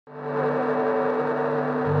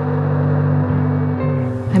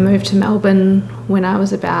moved to Melbourne when I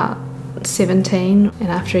was about 17, and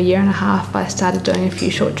after a year and a half I started doing a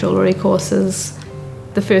few short jewellery courses.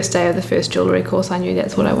 The first day of the first jewellery course I knew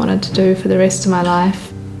that's what I wanted to do for the rest of my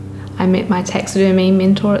life. I met my taxidermy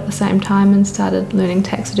mentor at the same time and started learning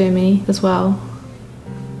taxidermy as well.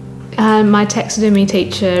 My taxidermy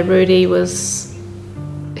teacher, Rudy, was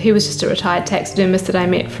just a retired taxidermist that I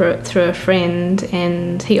met through a friend,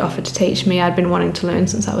 and he offered to teach me. I'd been wanting to learn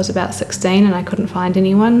since I was about 16 and I couldn't find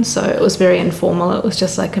anyone, so it was very informal. It was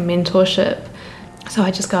just like a mentorship. So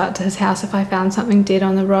I'd just go out to his house if I found something dead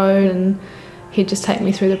on the road, and he'd just take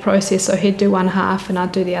me through the process. So he'd do one half and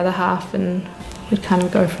I'd do the other half, and we'd kind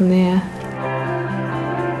of go from there.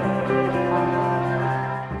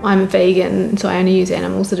 I'm a vegan, so I only use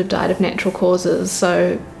animals that have died of natural causes,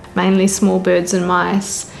 so mainly small birds and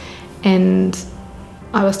mice. And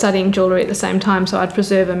I was studying jewellery at the same time, so I'd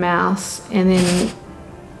preserve a mouse, and then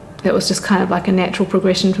it was just kind of like a natural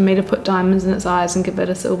progression for me to put diamonds in its eyes and give it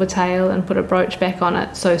a silver tail and put a brooch back on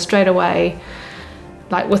it. So straight away,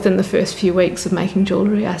 like within the first few weeks of making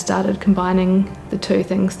jewellery, I started combining the two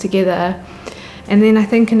things together. And then I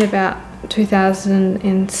think in about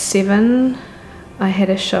 2007, I had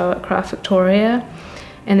a show at Craft Victoria,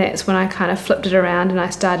 and that's when I kind of flipped it around and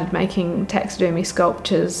I started making taxidermy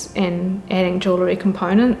sculptures and adding jewellery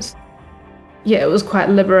components. Yeah, it was quite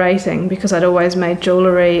liberating because I'd always made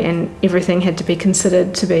jewellery and everything had to be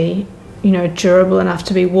considered to be, you know, durable enough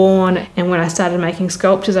to be worn. And when I started making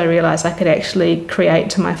sculptures, I realised I could actually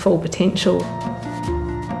create to my full potential.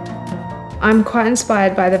 I'm quite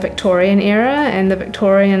inspired by the Victorian era, and the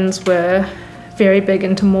Victorians were very big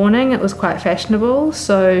into mourning. It was quite fashionable,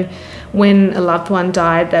 so when a loved one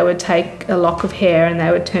died, they would take a lock of hair and they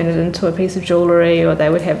would turn it into a piece of jewellery, or they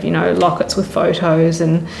would have, you know, lockets with photos,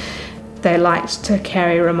 and they liked to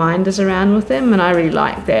carry reminders around with them, and I really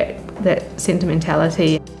like that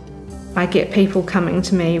sentimentality. I get people coming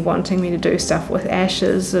to me wanting me to do stuff with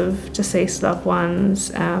ashes of deceased loved ones,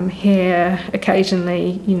 hair.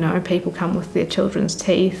 Occasionally, you know, people come with their children's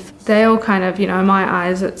teeth. They all kind of, you know, in my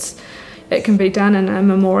eyes, it can be done in a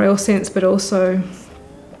memorial sense, but also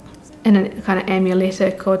in a kind of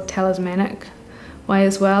amuletic or talismanic way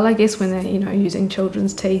as well, I guess, when they're, you know, using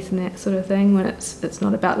children's teeth and that sort of thing, when it's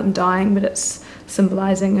not about them dying, but it's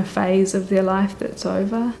symbolising a phase of their life that's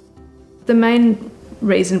over. The main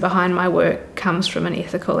reason behind my work comes from an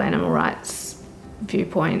ethical animal rights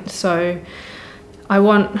viewpoint. So I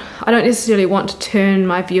don't necessarily want to turn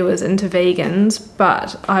my viewers into vegans,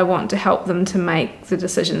 but I want to help them to make the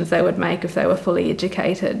decisions they would make if they were fully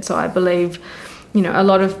educated. So I believe, you know, a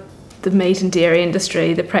lot of the meat and dairy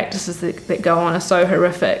industry, the practices that go on are so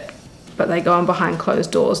horrific, but they go on behind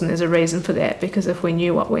closed doors, and there's a reason for that, because if we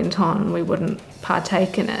knew what went on, we wouldn't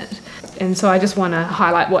partake in it. And so I just want to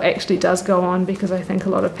highlight what actually does go on, because I think a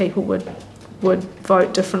lot of people would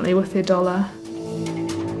vote differently with their dollar.